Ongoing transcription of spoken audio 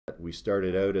We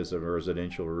started out as a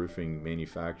residential roofing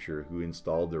manufacturer who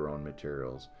installed their own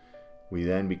materials. We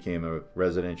then became a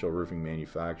residential roofing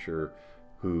manufacturer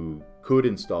who could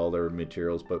install their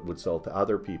materials but would sell to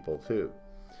other people too.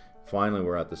 Finally,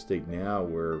 we're at the state now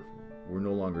where we're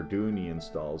no longer doing the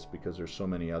installs because there's so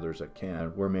many others that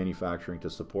can. We're manufacturing to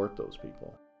support those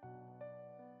people.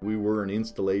 We were an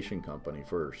installation company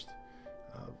first.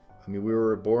 We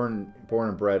were born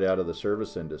and bred out of the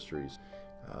service industries.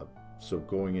 So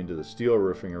going into the steel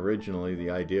roofing originally,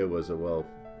 the idea was that, well,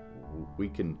 we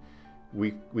can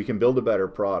build a better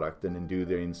product and then do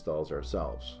the installs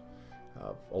ourselves.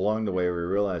 Along the way, we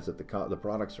realized that the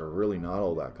products are really not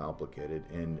all that complicated,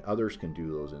 and others can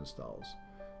do those installs.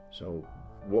 So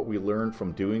what we learned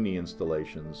from doing the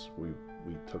installations, we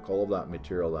took all of that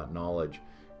material, that knowledge,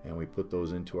 and we put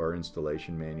those into our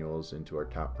installation manuals, into our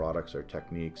top products, our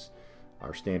techniques,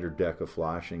 our standard deck of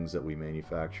flashings that we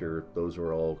manufacture. Those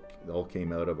were all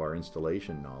came out of our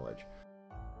installation knowledge.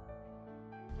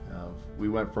 We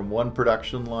went from one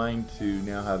production line to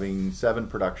now having 7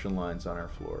 production lines on our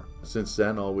floor. Since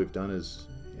then, all we've done is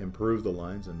improve the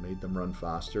lines and made them run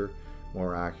faster,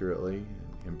 more accurately,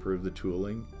 and improve the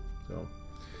tooling. So,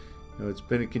 it's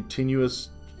been a continuous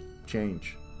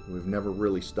change. We've never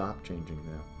really stopped changing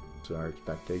now. So our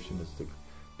expectation is to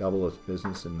double its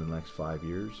business in the next 5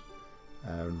 years,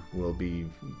 and we'll be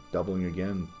doubling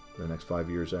again the next 5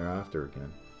 years thereafter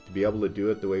again. To be able to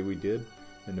do it the way we did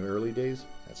in the early days,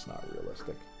 that's not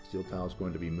realistic. Steel Tile is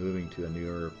going to be moving to a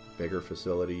newer, bigger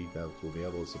facility that will be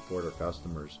able to support our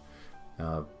customers,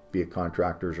 be it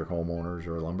contractors or homeowners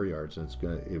or lumberyards.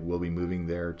 It will be moving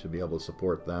there to be able to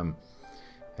support them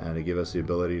and to give us the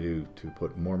ability to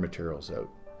put more materials out.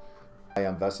 Hi,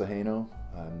 I'm Vesa Haino.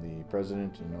 I'm the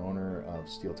president and owner of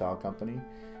Steel Tile Company.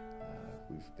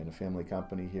 We've been a family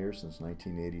company here since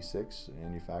 1986,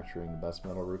 manufacturing the best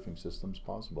metal roofing systems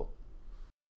possible.